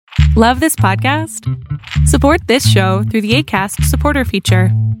Love this podcast? Support this show through the Acast supporter feature.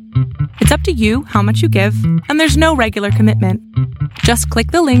 It's up to you how much you give, and there's no regular commitment. Just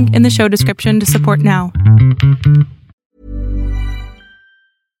click the link in the show description to support now.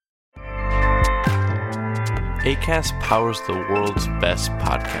 Acast powers the world's best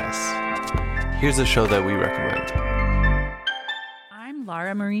podcasts. Here's a show that we recommend. I'm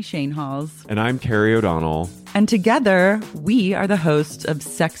Lara Marie Shanehalls. And I'm Carrie O'Donnell. And together, we are the hosts of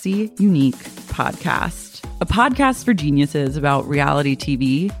Sexy Unique Podcast, a podcast for geniuses about reality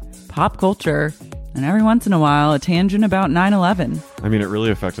TV, pop culture, and every once in a while, a tangent about 9/11. I mean, it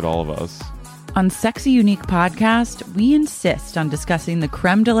really affected all of us. On Sexy Unique Podcast, we insist on discussing the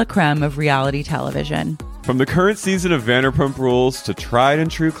creme de la creme of reality television. From the current season of Vanderpump Rules to tried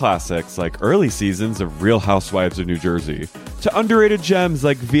and true classics like early seasons of Real Housewives of New Jersey, to underrated gems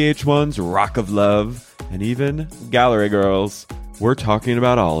like VH1's Rock of Love, and even Gallery Girls, we're talking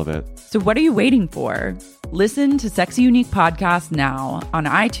about all of it. So what are you waiting for? Listen to Sexy Unique Podcast now on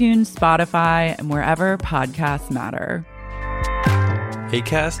iTunes, Spotify, and wherever podcasts matter.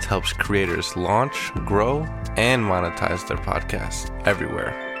 Acast helps creators launch, grow, and monetize their podcasts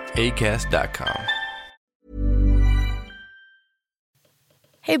everywhere. Acast.com.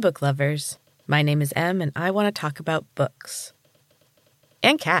 Hey, book lovers. My name is Em, and I want to talk about books.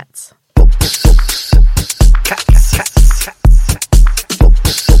 And cats.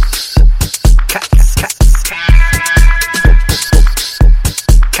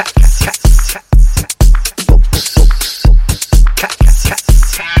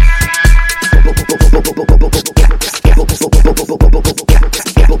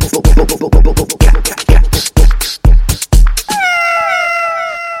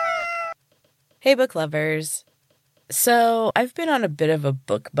 Hey, book lovers. So I've been on a bit of a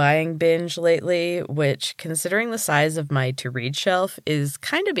book buying binge lately, which, considering the size of my to-read shelf, is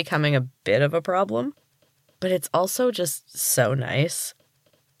kind of becoming a bit of a problem. But it's also just so nice.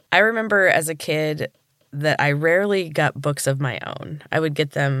 I remember as a kid that I rarely got books of my own. I would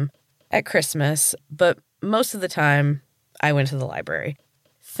get them at Christmas, but most of the time I went to the library.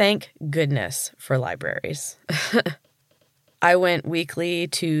 Thank goodness for libraries. I went weekly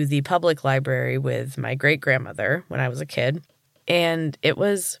to the public library with my great-grandmother when I was a kid, and it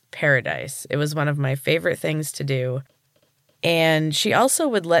was paradise. It was one of my favorite things to do. And she also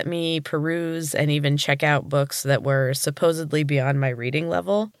would let me peruse and even check out books that were supposedly beyond my reading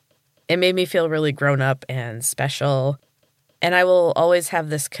level. It made me feel really grown up and special. And I will always have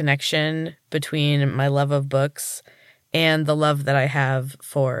this connection between my love of books and the love that I have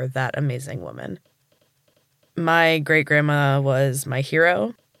for that amazing woman. My great-grandma was my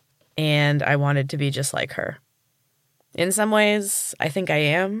hero, and I wanted to be just like her. In some ways, I think I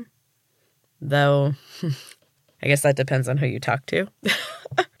am, though I guess that depends on who you talk to.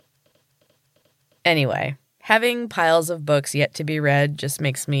 Anyway, having piles of books yet to be read just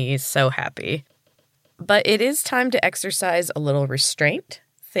makes me so happy. But it is time to exercise a little restraint.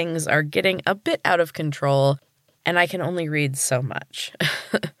 Things are getting a bit out of control, and I can only read so much.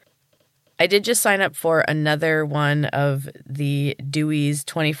 I did just sign up for another one of the Dewey's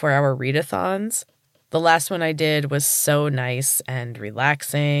 24-hour readathons. The last one I did was so nice and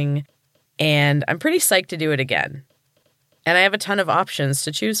relaxing, and I'm pretty psyched to do it again. And I have a ton of options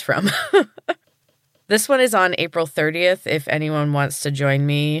to choose from. This one is on April 30th if anyone wants to join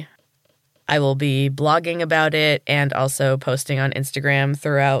me. I will be blogging about it and also posting on Instagram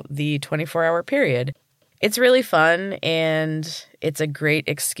throughout the 24-hour period. It's really fun, and it's a great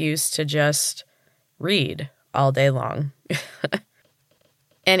excuse to just read all day long.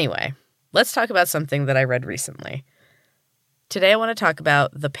 Anyway, let's talk about something that I read recently. Today I want to talk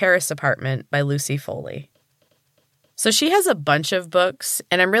about The Paris Apartment by Lucy Foley. So she has a bunch of books,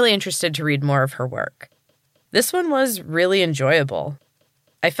 and I'm really interested to read more of her work. This one was really enjoyable.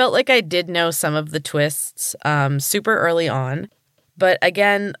 I felt like I did know some of the twists super early on. But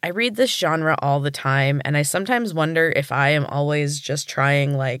again, I read this genre all the time, and I sometimes wonder if I am always just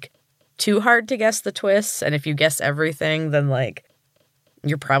trying, too hard to guess the twists, and if you guess everything, then,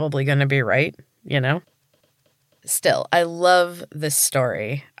 you're probably going to be right, you know? Still, I love this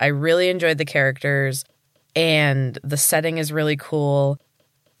story. I really enjoyed the characters, and the setting is really cool.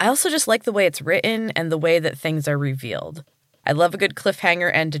 I also just like the way it's written and the way that things are revealed. I love a good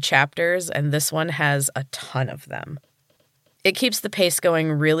cliffhanger end to chapters, and this one has a ton of them. It keeps the pace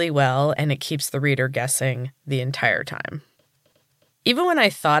going really well, and it keeps the reader guessing the entire time. Even when I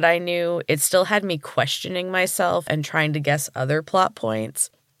thought I knew, it still had me questioning myself and trying to guess other plot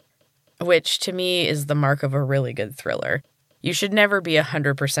points, which to me is the mark of a really good thriller. You should never be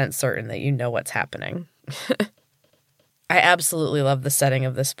 100% certain that you know what's happening. I absolutely love the setting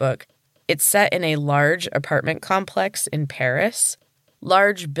of this book. It's set in a large apartment complex in Paris,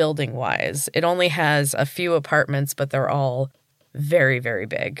 large building-wise. It only has a few apartments, but they're all very, very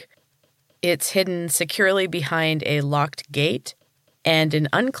big. It's hidden securely behind a locked gate and an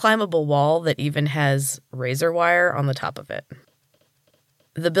unclimbable wall that even has razor wire on the top of it.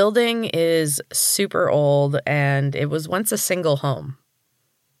 The building is super old, and it was once a single home.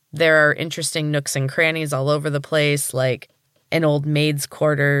 There are interesting nooks and crannies all over the place, like an old maid's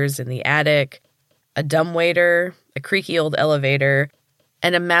quarters in the attic, a dumbwaiter, a creaky old elevator,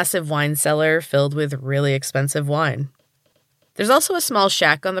 and a massive wine cellar filled with really expensive wine. There's also a small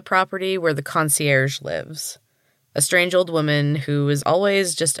shack on the property where the concierge lives, a strange old woman who is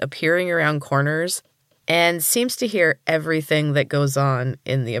always just appearing around corners and seems to hear everything that goes on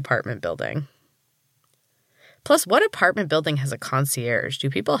in the apartment building. Plus, what apartment building has a concierge? Do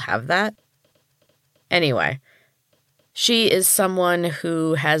people have that? Anyway, she is someone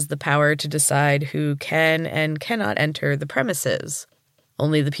who has the power to decide who can and cannot enter the premises.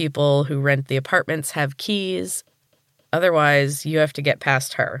 Only the people who rent the apartments have keys. Otherwise, you have to get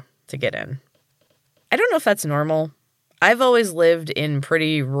past her to get in. I don't know if that's normal. I've always lived in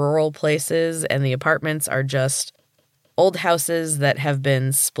pretty rural places, and the apartments are just old houses that have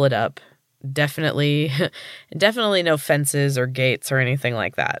been split up. Definitely no fences or gates or anything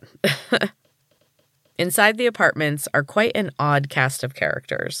like that. Inside the apartments are quite an odd cast of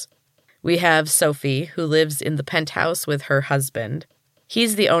characters. We have Sophie, who lives in the penthouse with her husband.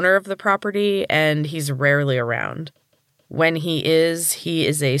 He's the owner of the property, and he's rarely around. When he is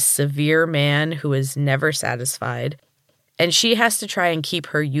a severe man who is never satisfied, and she has to try and keep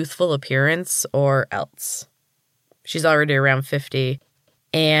her youthful appearance or else. She's already around 50,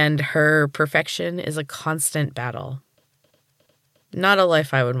 and her perfection is a constant battle. Not a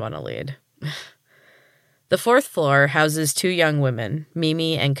life I would want to lead. The fourth floor houses two young women,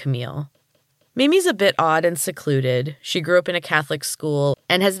 Mimi and Camille. Mimi's a bit odd and secluded. She grew up in a Catholic school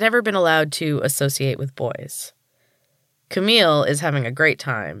and has never been allowed to associate with boys. Camille is having a great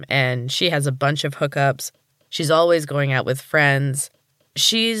time, and she has a bunch of hookups. She's always going out with friends.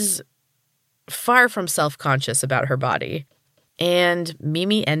 She's far from self-conscious about her body, and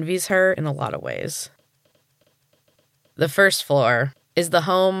Mimi envies her in a lot of ways. The first floor is the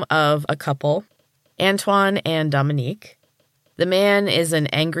home of a couple, Antoine and Dominique. The man is an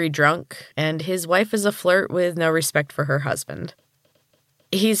angry drunk, and his wife is a flirt with no respect for her husband.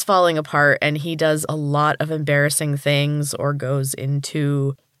 He's falling apart, and he does a lot of embarrassing things or goes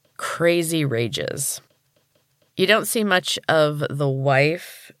into crazy rages. You don't see much of the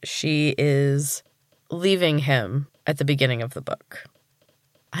wife. She is leaving him at the beginning of the book.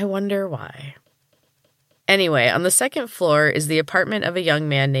 I wonder why. Anyway, on the second floor is the apartment of a young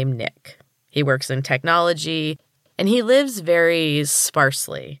man named Nick. He works in technology, and he lives very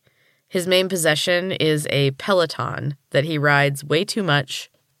sparsely. His main possession is a Peloton that he rides way too much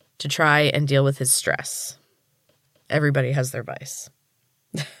to try and deal with his stress. Everybody has their vice.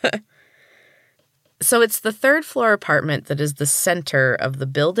 So it's the third floor apartment that is the center of the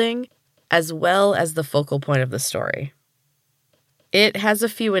building, as well as the focal point of the story. It has a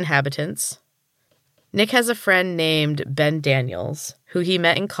few inhabitants. Nick has a friend named Ben Daniels, who he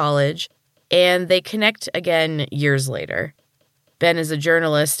met in college, and they connect again years later. Ben is a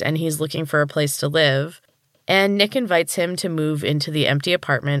journalist, and he's looking for a place to live, and Nick invites him to move into the empty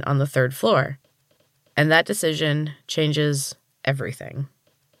apartment on the third floor. And that decision changes everything.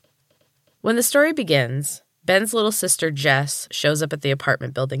 When the story begins, Ben's little sister Jess shows up at the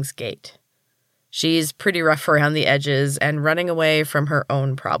apartment building's gate. She's pretty rough around the edges and running away from her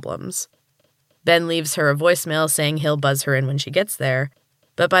own problems. Ben leaves her a voicemail saying he'll buzz her in when she gets there,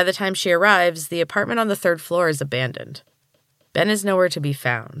 but by the time she arrives, the apartment on the third floor is abandoned. Ben is nowhere to be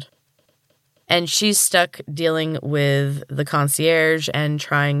found. And she's stuck dealing with the concierge and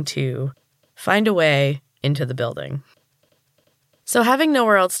trying to find a way into the building. So having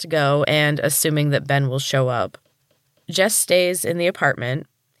nowhere else to go and assuming that Ben will show up, Jess stays in the apartment,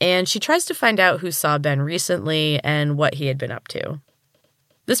 and she tries to find out who saw Ben recently and what he had been up to.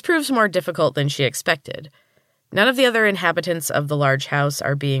 This proves more difficult than she expected. None of the other inhabitants of the large house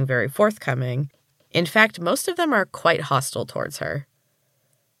are being very forthcoming. In fact, most of them are quite hostile towards her.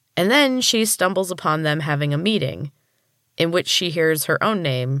 And then she stumbles upon them having a meeting, in which she hears her own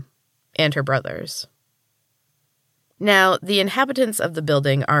name and her brother's. Now, the inhabitants of the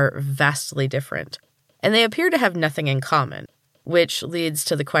building are vastly different, and they appear to have nothing in common, which leads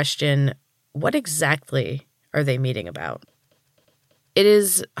to the question, what exactly are they meeting about? It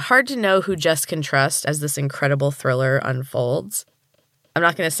is hard to know who Jess can trust as this incredible thriller unfolds. I'm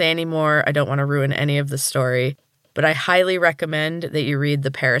not going to say any more. I don't want to ruin any of the story. but I highly recommend that you read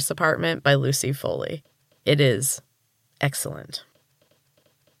The Paris Apartment by Lucy Foley. It is excellent.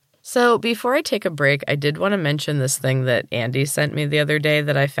 So before I take a break, I did want to mention this thing that Andy sent me the other day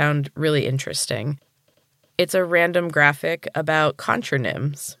that I found really interesting. It's a random graphic about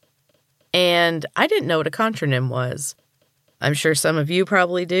contronyms. And I didn't know what a contronym was. I'm sure some of you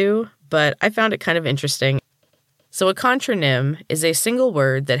probably do, but I found it kind of interesting. So a contronym is a single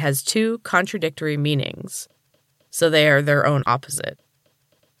word that has two contradictory meanings. So they are their own opposite.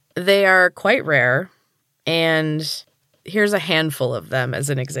 They are quite rare, and here's a handful of them as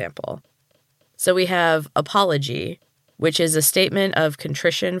an example. So we have apology, which is a statement of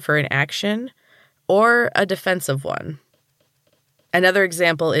contrition for an action or a defensive one. Another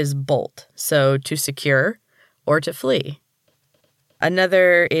example is bolt, so to secure or to flee.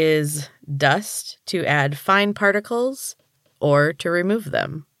 Another is dust, to add fine particles or to remove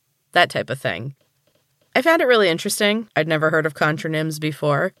them, that type of thing. I found it really interesting. I'd never heard of contronyms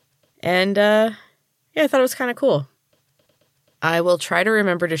before, and I thought it was kind of cool. I will try to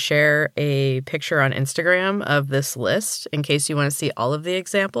remember to share a picture on Instagram of this list in case you want to see all of the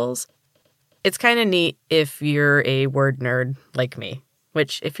examples. It's kind of neat if you're a word nerd like me,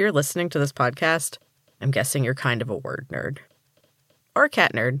 which if you're listening to this podcast, I'm guessing you're kind of a word nerd. Or a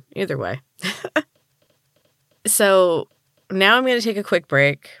cat nerd, either way. So now I'm going to take a quick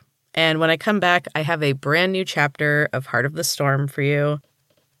break, and when I come back, I have a brand new chapter of Heart of the Storm for you.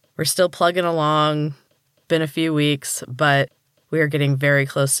 We're still plugging along, been a few weeks, but we are getting very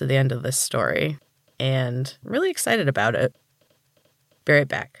close to the end of this story, and I'm really excited about it. Be right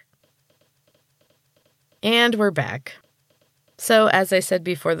back. And we're back. So as I said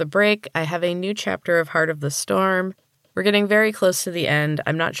before the break, I have a new chapter of Heart of the Storm. We're getting very close to the end.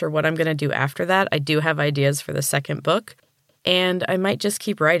 I'm not sure what I'm going to do after that. I do have ideas for the second book, and I might just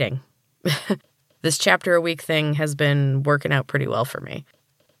keep writing. This chapter a week thing has been working out pretty well for me.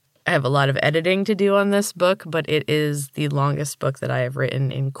 I have a lot of editing to do on this book, but it is the longest book that I have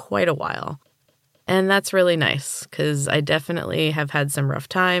written in quite a while. And that's really nice, because I definitely have had some rough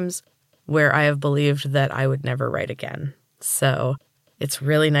times where I have believed that I would never write again. So it's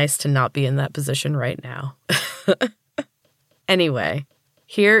really nice to not be in that position right now. Anyway,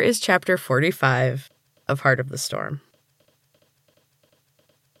 here is chapter 45 of Heart of the Storm.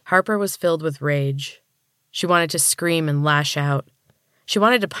 Harper was filled with rage. She wanted to scream and lash out. She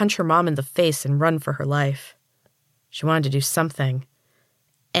wanted to punch her mom in the face and run for her life. She wanted to do something,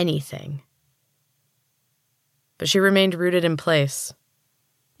 anything. But she remained rooted in place.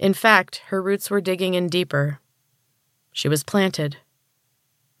 In fact, her roots were digging in deeper. She was planted.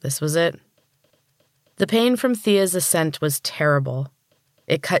 This was it. The pain from Thea's ascent was terrible.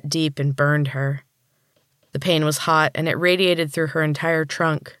 It cut deep and burned her. The pain was hot, and it radiated through her entire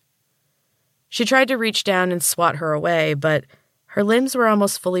trunk. She tried to reach down and swat her away, but her limbs were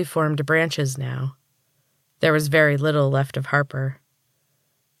almost fully formed branches now. There was very little left of Harper.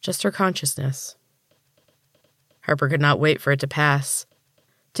 Just her consciousness. Harper could not wait for it to pass.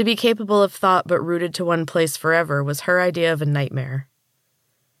 To be capable of thought but rooted to one place forever was her idea of a nightmare.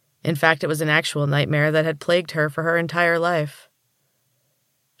 In fact, it was an actual nightmare that had plagued her for her entire life.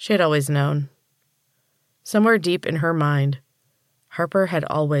 She had always known. Somewhere deep in her mind, Harper had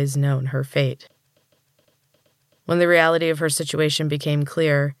always known her fate. When the reality of her situation became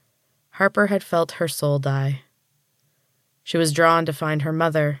clear, Harper had felt her soul die. She was drawn to find her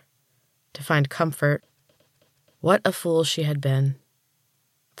mother, to find comfort. What a fool she had been.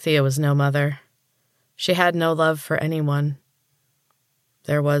 Thea was no mother. She had no love for anyone.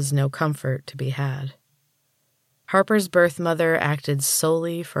 There was no comfort to be had. Harper's birth mother acted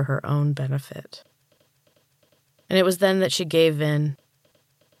solely for her own benefit. And it was then that she gave in.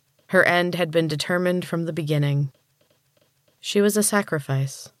 Her end had been determined from the beginning. She was a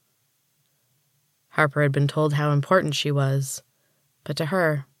sacrifice. Harper had been told how important she was, but to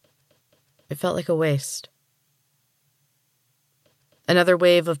her, it felt like a waste. Another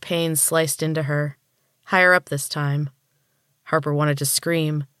wave of pain sliced into her, higher up this time. Harper wanted to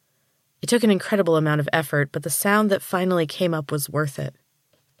scream. It took an incredible amount of effort, but the sound that finally came up was worth it.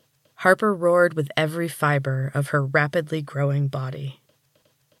 Harper roared with every fiber of her rapidly growing body.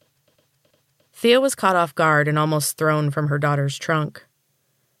 Thea was caught off guard and almost thrown from her daughter's trunk.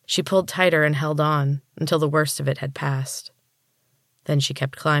 She pulled tighter and held on until the worst of it had passed. Then she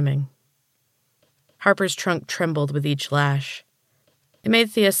kept climbing. Harper's trunk trembled with each lash. It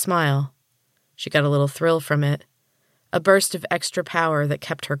made Thea smile. She got a little thrill from it, a burst of extra power that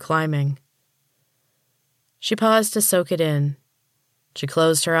kept her climbing. She paused to soak it in. She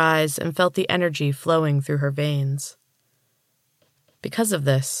closed her eyes and felt the energy flowing through her veins. Because of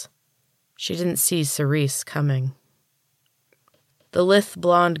this, she didn't see Cerise coming. The lithe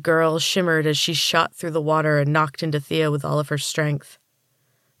blonde girl shimmered as she shot through the water and knocked into Thea with all of her strength.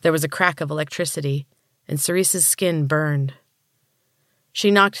 There was a crack of electricity, and Cerise's skin burned. She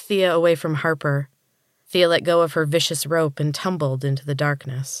knocked Thea away from Harper. Thea let go of her vicious rope and tumbled into the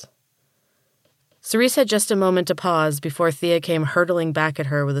darkness. Cerise had just a moment to pause before Thea came hurtling back at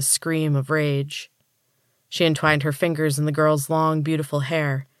her with a scream of rage. She entwined her fingers in the girl's long, beautiful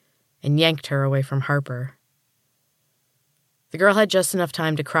hair and yanked her away from Harper. The girl had just enough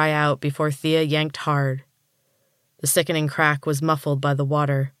time to cry out before Thea yanked hard. The sickening crack was muffled by the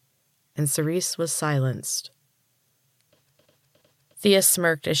water, and Cerise was silenced. Thea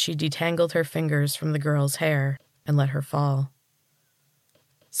smirked as she detangled her fingers from the girl's hair and let her fall.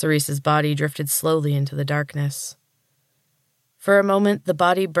 Cerise's body drifted slowly into the darkness. For a moment, the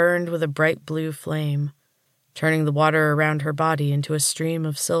body burned with a bright blue flame, turning the water around her body into a stream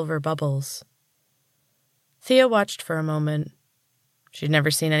of silver bubbles. Thea watched for a moment. She'd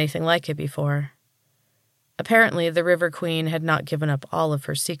never seen anything like it before. Apparently, the River Queen had not given up all of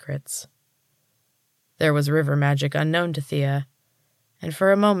her secrets. There was river magic unknown to Thea, and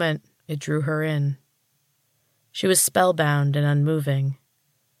for a moment, it drew her in. She was spellbound and unmoving.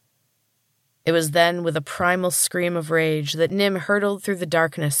 It was then, with a primal scream of rage, that Nim hurtled through the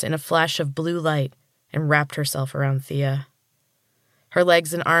darkness in a flash of blue light and wrapped herself around Thea. Her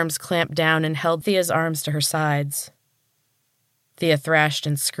legs and arms clamped down and held Thea's arms to her sides. Thea thrashed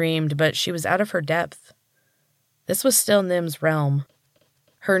and screamed, but she was out of her depth. This was still Nim's realm.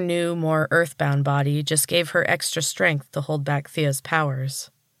 Her new, more earthbound body just gave her extra strength to hold back Thea's powers.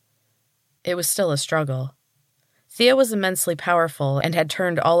 It was still a struggle. Thea was immensely powerful and had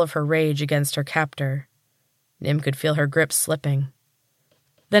turned all of her rage against her captor. Nim could feel her grip slipping.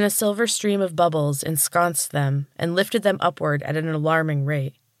 Then a silver stream of bubbles ensconced them and lifted them upward at an alarming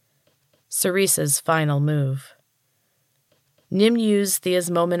rate. Cerise's final move. Nim used Thea's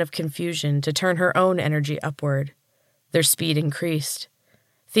moment of confusion to turn her own energy upward. Their speed increased.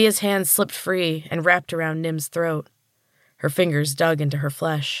 Thea's hand slipped free and wrapped around Nim's throat. Her fingers dug into her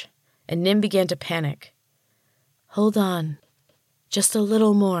flesh, and Nim began to panic. "Hold on. Just a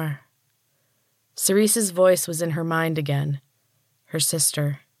little more." Cerise's voice was in her mind again. Her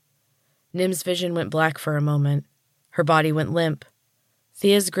sister. Nim's vision went black for a moment. Her body went limp.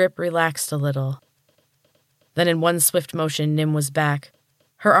 Thea's grip relaxed a little. Then in one swift motion, Nim was back.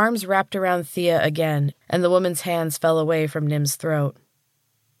 Her arms wrapped around Thea again, and the woman's hands fell away from Nim's throat.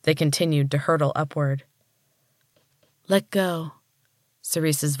 They continued to hurtle upward. "Let go,"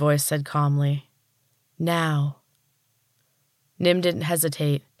 Cerise's voice said calmly. "Now." Nim didn't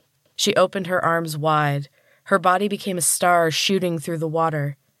hesitate. She opened her arms wide. Her body became a star shooting through the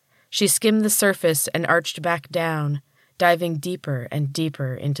water. She skimmed the surface and arched back down, diving deeper and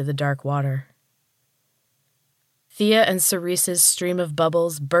deeper into the dark water. Thea and Cerise's stream of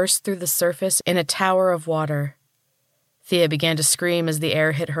bubbles burst through the surface in a tower of water. Thea began to scream as the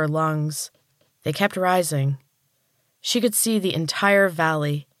air hit her lungs. They kept rising. She could see the entire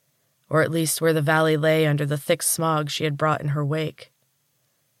valley, or at least where the valley lay under the thick smog she had brought in her wake.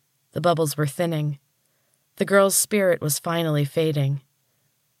 The bubbles were thinning. The girl's spirit was finally fading.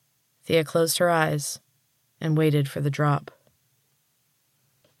 Thea closed her eyes and waited for the drop.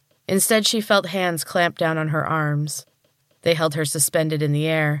 Instead, she felt hands clamp down on her arms. They held her suspended in the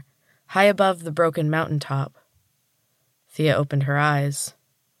air, high above the broken mountaintop. Thea opened her eyes.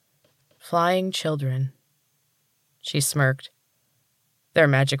 Flying children. She smirked. Their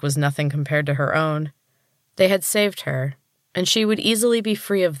magic was nothing compared to her own. They had saved her, and she would easily be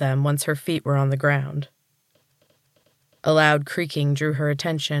free of them once her feet were on the ground. A loud creaking drew her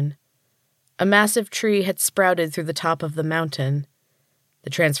attention. A massive tree had sprouted through the top of the mountain. The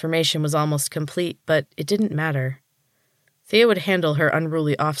transformation was almost complete, but it didn't matter. Thea would handle her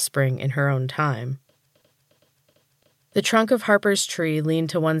unruly offspring in her own time. The trunk of Harper's tree leaned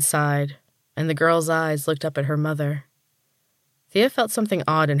to one side, and the girl's eyes looked up at her mother. Thea felt something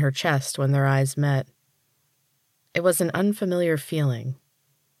odd in her chest when their eyes met. It was an unfamiliar feeling.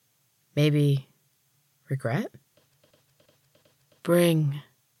 Maybe regret? "Bring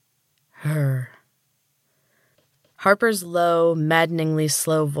her." Harper's low, maddeningly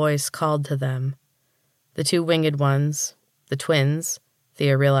slow voice called to them. The two winged ones, the twins,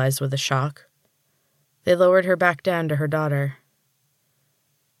 Thea realized with a shock. They lowered her back down to her daughter.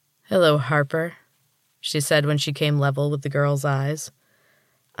 "Hello, Harper," she said when she came level with the girl's eyes.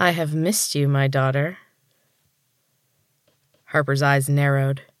 "I have missed you, my daughter." Harper's eyes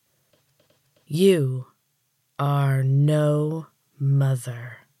narrowed. "You are no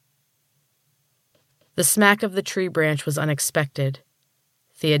mother." The smack of the tree branch was unexpected.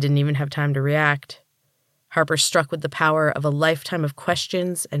 Thea didn't even have time to react. Harper struck with the power of a lifetime of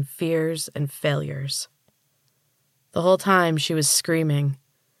questions and fears and failures. The whole time she was screaming.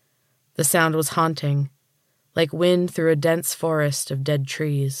 The sound was haunting, like wind through a dense forest of dead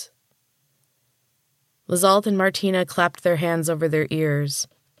trees. Lizald and Martina clapped their hands over their ears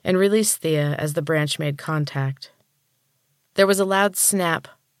and released Thea as the branch made contact. There was a loud snap,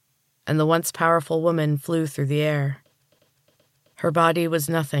 and the once powerful woman flew through the air. Her body was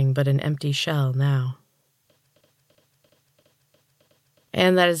nothing but an empty shell now.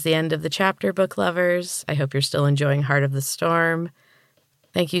 And that is the end of the chapter, book lovers. I hope you're still enjoying Heart of the Storm.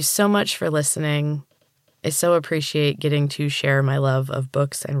 Thank you so much for listening. I so appreciate getting to share my love of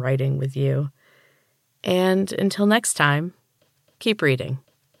books and writing with you. And until next time, keep reading.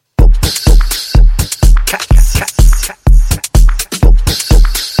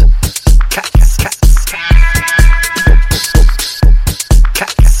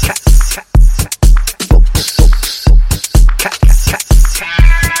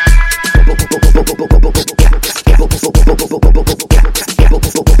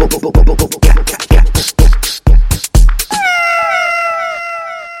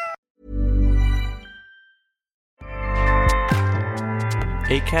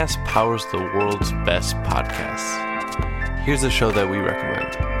 Acast powers the world's best podcasts. Here's a show that we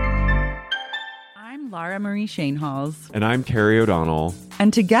recommend. I'm Lara Marie Shainhalls. And I'm Carrie O'Donnell.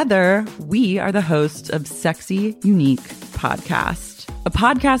 And together, we are the hosts of Sexy Unique Podcast, a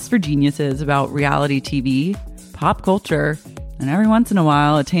podcast for geniuses about reality TV, pop culture, and every once in a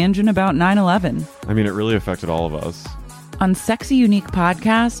while, a tangent about 9/11. I mean, it really affected all of us. On Sexy Unique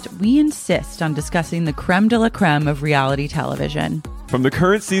Podcast, we insist on discussing the creme de la creme of reality television. From the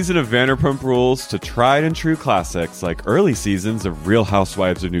current season of Vanderpump Rules to tried and true classics like early seasons of Real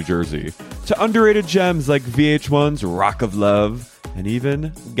Housewives of New Jersey, to underrated gems like VH1's Rock of Love, and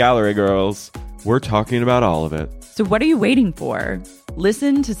even Gallery Girls, we're talking about all of it. So what are you waiting for?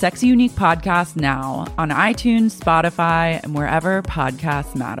 Listen to Sexy Unique Podcast now on iTunes, Spotify, and wherever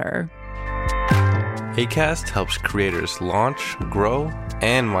podcasts matter. Acast helps creators launch, grow,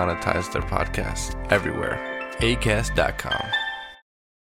 and monetize their podcasts everywhere. Acast.com.